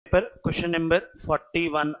paper, question number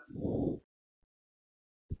 41.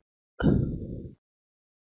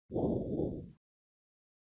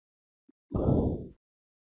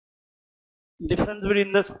 Difference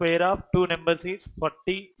between the square of two numbers is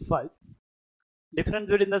 45. Difference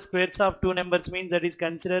between the squares of two numbers means that is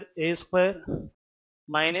considered a square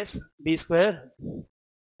minus b square,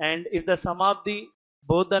 and if the sum of the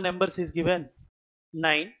both the numbers is given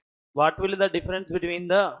 9, what will be the difference between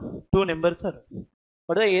the two numbers, sir?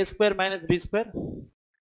 What is the a square minus b square?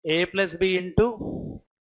 A plus b into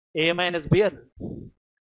a minus b.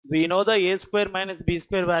 We know the a square minus b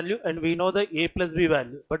square value and we know the a plus b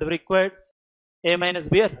value, but we required a minus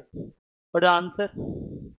b. What is the answer?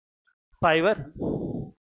 5.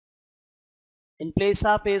 In place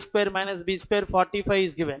of a square minus b square, 45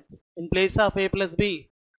 is given. In place of a plus b,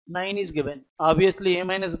 9 is given. Obviously a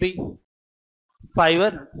minus b,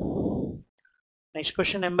 5. Next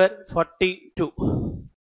question number 42.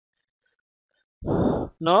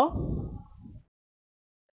 No?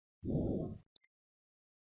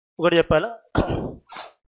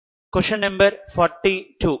 Question number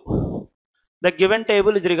 42. The given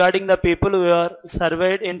table is regarding the people who are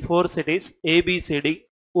surveyed in 4 cities A, B, C, D,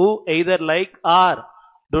 who either like or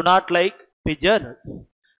do not like pizza.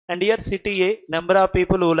 And here city A, number of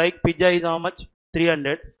people who like pizza is how much?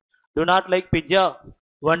 300. Do not like pizza,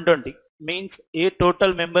 120. Means A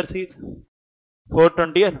total members is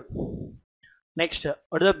 420. Next,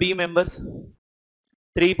 what are the B members?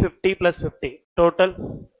 350 plus 50. Total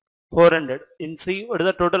 400. In C, what are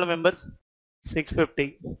the total members?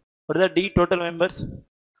 650. What are the D total members?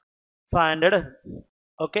 500.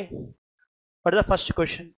 Okay. What is the first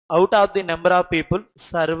question? Out of the number of people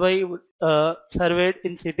surveyed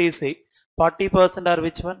in city C, 40% are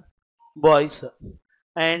which one? Boys.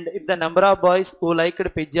 And if the number of boys who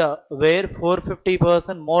liked pizza were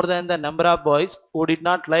 450% more than the number of boys who did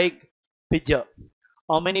not like pizza,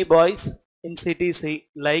 how many boys in city C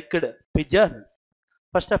liked pizza?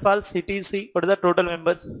 First of all, city C, what are the total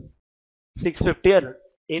members? 650.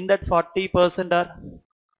 In that 40% are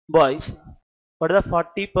boys. What are the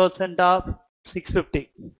 40% of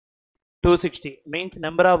 650? 260. Means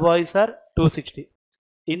number of boys are 260.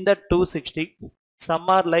 In that 260, some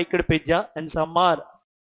are liked pizza and some are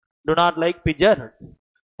do not like pizza.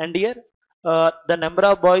 And here the number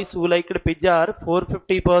of boys who liked pizza are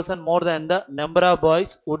 450% more than the number of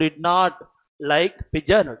boys who did not like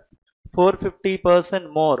pizza. 450%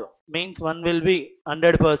 more means one will be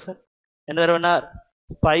 100%. Another one are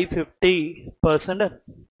 550%.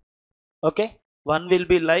 Okay, one will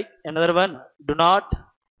be like, another one do not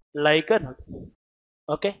like.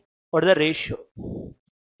 Okay, what is the ratio?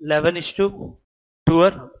 11:2.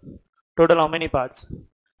 Total how many parts?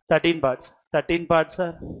 13 parts. 13 parts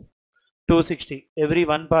are 260. Every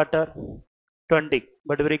one part are 20.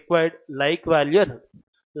 But we required like value.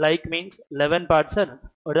 Like means 11 parts are.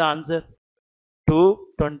 What is the answer?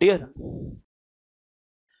 220.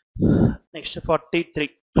 Next, 43.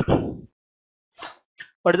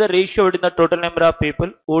 What is the ratio between the total number of people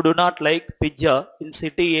who do not like pizza in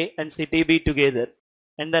city A and city B together,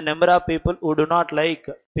 and the number of people who do not like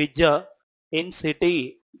pizza in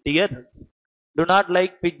city D? Do not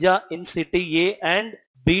like pizza in city A and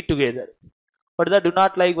B together. What is the do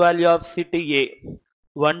not like value of city A?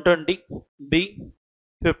 120. B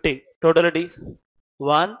 50. Total it is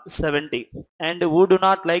 170. And who do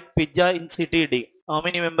not like pizza in city D? How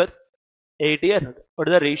many members? 80. What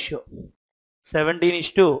is the ratio?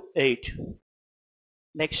 17:8.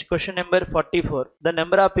 Next, question number 44. The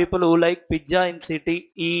number of people who like pizza in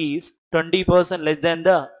city E is 20% less than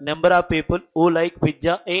the number of people who like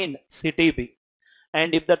pizza in city B. And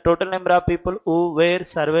if the total number of people who were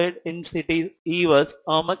surveyed in city E was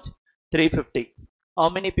how much? 350. How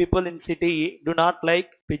many people in city E do not like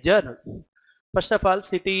pizza? First of all,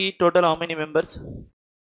 city E total how many members?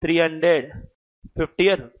 350.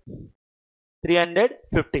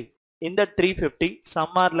 350. In the 350,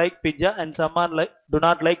 some are like pizza and some are like do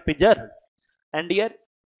not like pizza. And here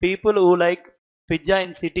people who like pizza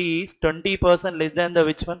in city is 20% less than the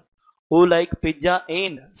which one? Who like pizza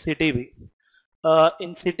in city B.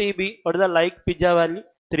 In city B, what is the like pizza value?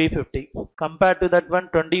 350. Compared to that one,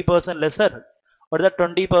 20% lesser. What is the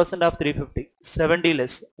 20% of 350? 70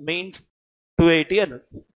 less. Means 280.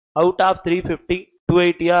 Out of 350,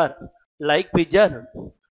 280 are like pizza.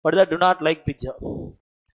 What is the do not like pizza?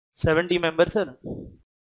 70 members.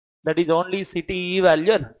 That is only city E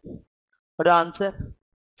value. What is the answer?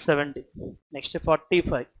 70. Next,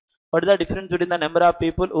 45. What is the difference between the number of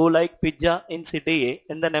people who like pizza in city A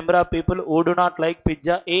and the number of people who do not like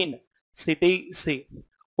pizza in city C?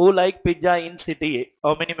 Who like pizza in city A?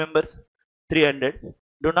 How many members? 300.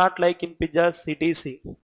 Do not like in pizza CTC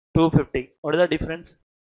 250. What is the difference?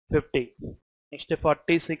 50. Next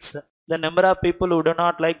 46. The number of people who do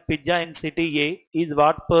not like pizza in city A is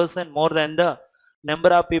what person more than the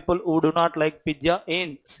number of people who do not like pizza in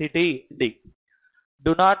city D.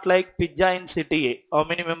 Do not like pizza in city A. How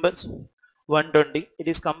many members? 120. It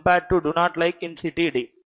is compared to do not like in city D.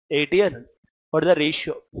 80. What is the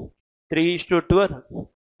ratio? 3:2.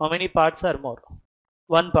 How many parts are more?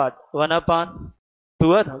 One part. 1 upon 2.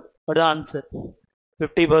 What is the answer?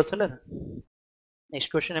 50%. Next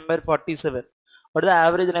question number 47. What is the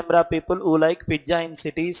average number of people who like pizza in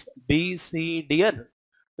cities B, C, D?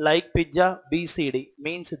 Like pizza B, C, D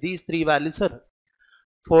means these three values are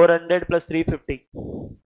 400 plus 350,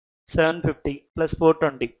 750 plus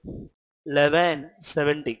 420,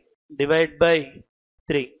 1170 divided by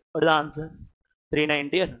 3. What is the answer?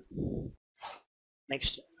 390.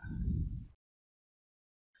 Next.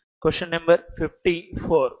 Question number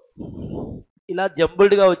 54. ఇలా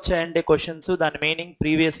జంబుల్డ్గా వచ్చాయంటే questions దాని meaning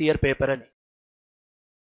previous year paper అని.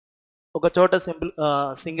 ఒక చోట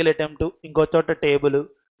single attempt, ఇంకో చోట table,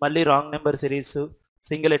 మళ్ళీ wrong number series,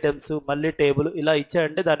 single attempts, మళ్ళీ టేబుల్ ఇలా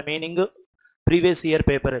ఇచ్చాయంటే దాని మీనింగ్ ప్రీవియస్ ఇయర్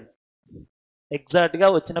పేపర్ అని. ఎగ్జాక్ట్గా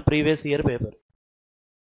వచ్చిన ప్రీవియస్ ఇయర్ పేపర్.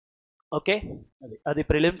 ఓకే, అది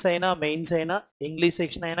ప్రిలిమ్స్ అయినా, మెయిన్స్ అయినా, ఇంగ్లీష్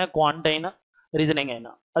సెక్షన్ అయినా, క్వాంట్ అయినా, రీజనింగ్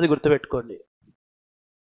అయినా, అది గుర్తుపెట్టుకోండి.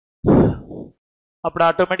 అప్పుడు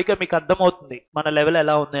ఆటోమేటిక్గా మీకు అర్థమవుతుంది మన లెవెల్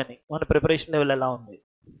ఎలా ఉంది అని, మన ప్రిపరేషన్ లెవెల్ ఎలా ఉంది.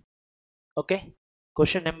 Okay,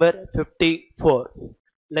 question number 54.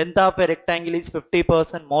 Length of a rectangle is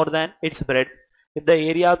 50% more than its breadth. If the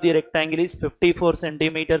area of the rectangle is 54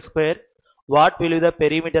 centimeter square, what will be the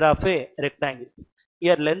perimeter of a rectangle?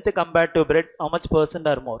 Here length compared to breadth, how much percent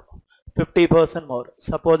or more? 50% more.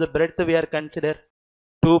 Suppose the breadth we are consider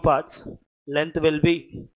 2 parts, length will be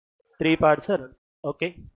 3 parts.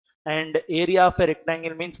 Okay, and area of a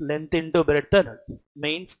rectangle means length into breadth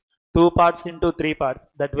means 2 parts into 3 parts,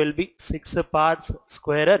 that will be 6 parts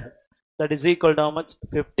square. That is equal to how much?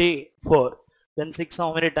 54. Then 6 how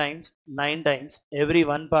many times? 9 times. Every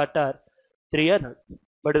one part are 300.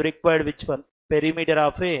 But required which one? Perimeter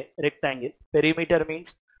of a rectangle. Perimeter means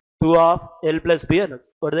 2 of L plus B.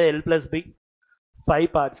 What is the L plus B?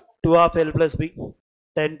 5 parts. 2 of L plus B.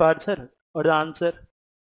 10 parts. What is the answer?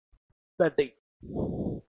 30.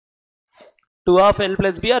 2 of L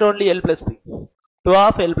plus B or only L plus B? 2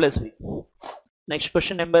 of L plus B. Next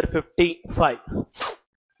question number 55.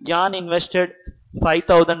 John invested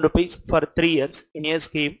 5,000 rupees for 3 years in a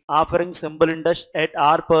scheme offering simple interest at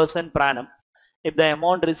R% per annum. If the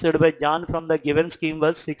amount received by John from the given scheme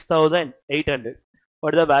was 6,800,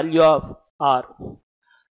 what is the value of R?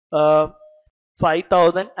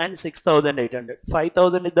 5,000 and 6,800.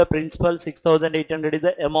 5,000 is the principal, 6,800 is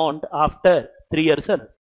the amount after 3 years.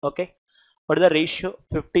 Okay, what is the ratio?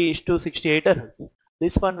 50:68.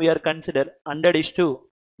 This one we are consider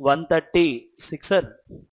 100:136.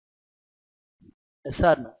 Yes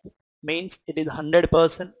or no? Means it is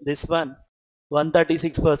 100%, this one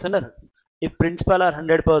 136%. If principal are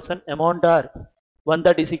 100%, amount are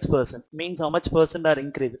 136%, means how much percent are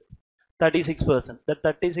increased? 36%. The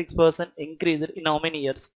 36% increased in how many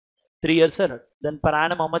years? 3 years. Then per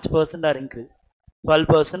annum how much percent are increased?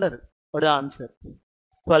 12%. What is the answer?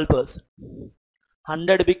 12%.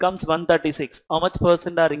 100 becomes 136. How much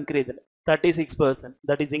percent are increased? 36%.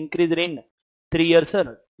 That is increased in 3 years.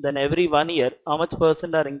 Then every 1 year how much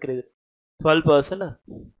percent are increased? 12%.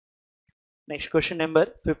 Next question number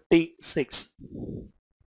 56.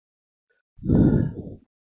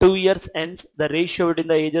 2 years ends, the ratio between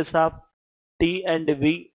the ages of T and V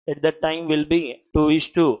at that time will be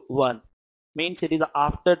 2:1. Means it is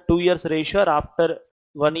after 2 years ratio or after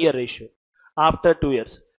 1 year ratio? After 2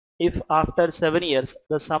 years. If after 7 years,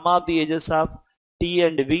 the sum of the ages of T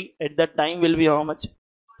and V at that time will be how much?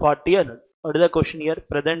 40. What is the question here?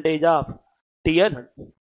 Present age of T.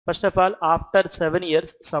 First of all, after 7 years,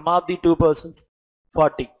 sum of the two persons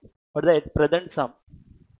 40. What is the present sum?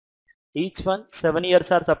 Each one 7 years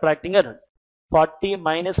are subtracting. 40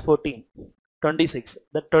 minus 14, 26.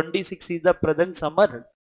 The 26 is the present sum.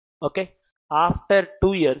 Okay. After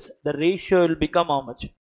 2 years, the ratio will become how much?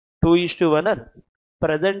 2:1.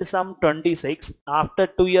 Present sum 26. After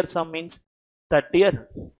 2 years sum means 30.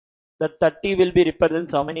 The 30 will be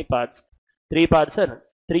represents how many parts? 3 parts.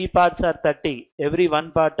 3 parts are 30. Every 1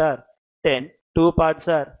 part are 10. 2 parts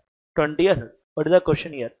are 20. What is the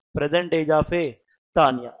question here? Present age of a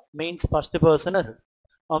Tanya means first person.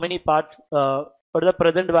 How many parts? What is the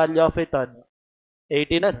present value of a Tanya?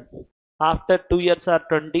 18. After 2 years are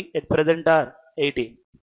 20. At present are 18.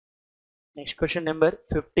 Next question number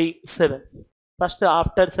 57. First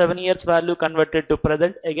after 7 years value converted to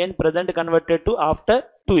present, again present converted to after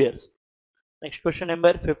 2 years. Next question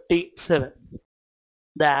number 57.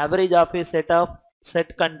 The average of a set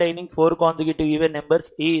containing 4 consecutive even numbers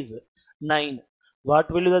is 9. What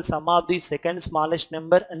will be the sum of the second smallest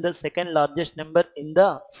number and the second largest number in the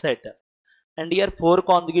set? And here 4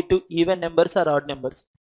 consecutive even numbers are odd numbers.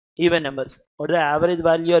 Even numbers. What is the average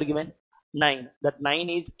value are given? 9. That 9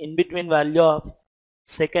 is in between value of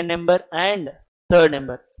second number and third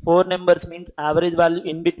number. 4 numbers means average value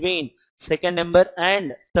in between second number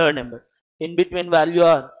and third number. In between value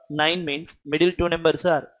are 9 means middle two numbers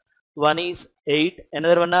are, one is 8,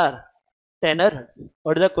 another one are 10 or 100.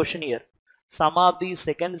 What is the question here? Sum of the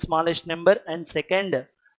second smallest number and second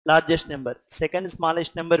largest number. Second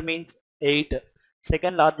smallest number means 8.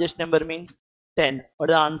 Second largest number means 10. What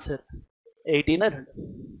is the answer? 18 or 100.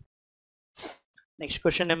 Next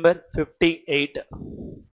question number 58.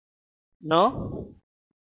 No.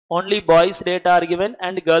 Only boys data are given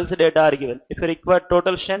and girls data are given. If you require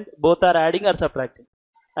total strength, both are adding or subtracting?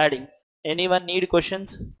 Adding. Anyone need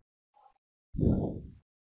questions?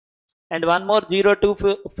 And one more 0 to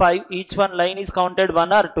 5, each one line is counted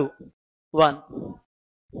 1 or 2? 1.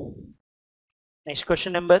 Next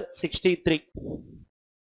question number 63.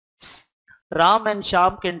 Ram and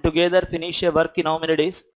Shyam can together finish a work in how many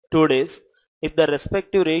days? 2 days. If the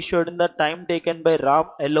respective ratio in the time taken by Ram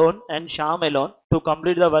alone and Shyam alone to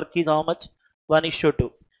complete the work is how much?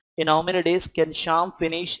 1:2. In how many days can Shyam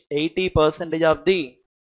finish 80% of the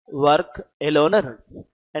work alone?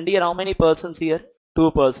 And here how many persons here?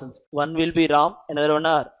 2 persons. One will be Ram, another one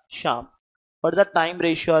are Shyam. What is the time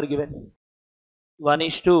ratio are given?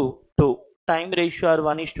 1:2. Time ratio are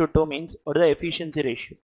 1:2 means what is the efficiency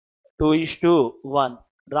ratio? 2:1.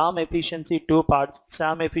 Ram efficiency 2 parts,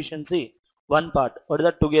 Shyam efficiency 1 part. What is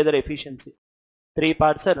the together efficiency? 3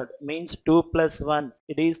 parts are means 2 plus 1.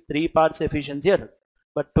 It is 3 parts efficiency are.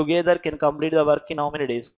 But together can complete the work in how many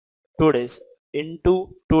days? 2 days. Into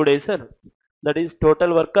 2 days are. That is total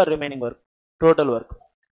work or remaining work? Total work.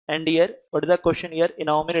 And here what is the question here? In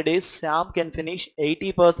how many days Shyam can finish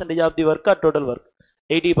 80% of the work or total work?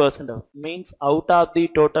 80% of. Means out of the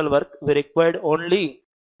total work we required only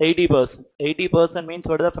 80%. 80% means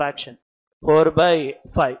what is the fraction?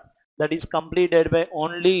 4/5. That is completed by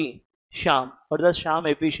only Shyam. What is the Shyam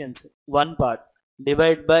efficiency? 1 part.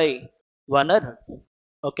 Divide by 1 or 100.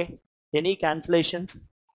 Okay. Any cancellations?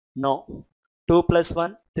 No. 2 plus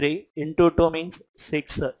 1, 3. Into 2 means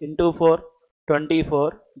 6. Into 4, 24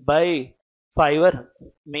 by 5 or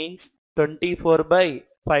 100. Means 24 by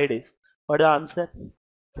 5 days. What is the answer?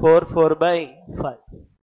 4 by 5.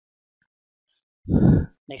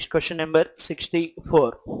 Next question number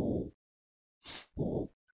 64.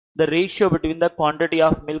 The ratio between the quantity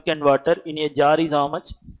of milk and water in a jar is how much?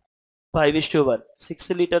 5:1. 6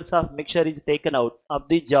 liters of mixture is taken out of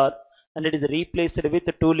the jar and it is replaced with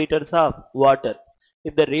 2 liters of water.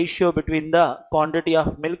 If the ratio between the quantity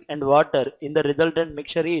of milk and water in the resultant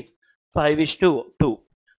mixture is 5:2,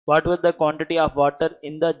 what was the quantity of water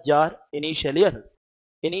in the jar initially?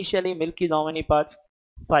 Initially milk is how many parts?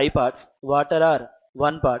 5 parts. Water are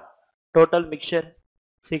 1 part. Total mixture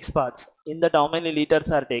 6 parts. In that how many liters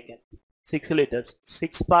are taken? 6 liters.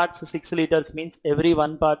 6 parts 6 liters means every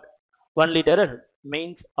 1 part 1 liter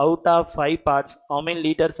means out of 5 parts how many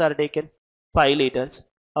liters are taken? 5 liters.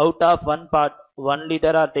 Out of 1 part 1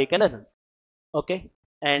 liter are taken. Okay.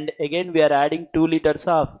 And again we are adding 2 liters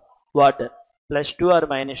of water. Plus 2 or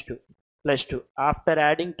minus 2? Plus 2. After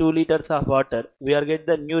adding 2 liters of water we are get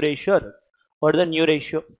the new ratio. What is the new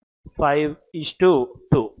ratio?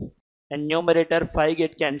 5:2. And numerator 5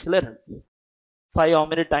 get cancelled. 5 how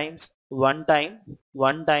many times? 1 time,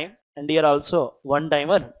 1 time, and here also 1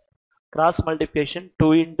 timer. Cross multiplication 2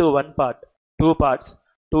 into 1 part, 2 parts,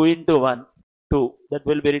 2 into 1, 2. That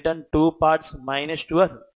will be written 2 parts minus 2.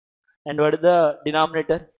 And what is the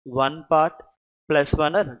denominator? 1 part plus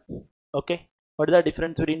 1. Okay. What is the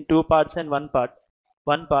difference between 2 parts and 1 part?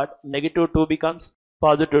 1 part, negative 2 becomes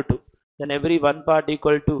positive 2. Then every 1 part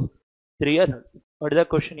equal to 3. What is the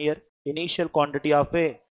question here? Initial quantity of a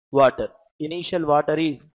water. Initial water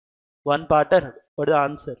is 1 part. What is the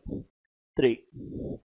answer? 3.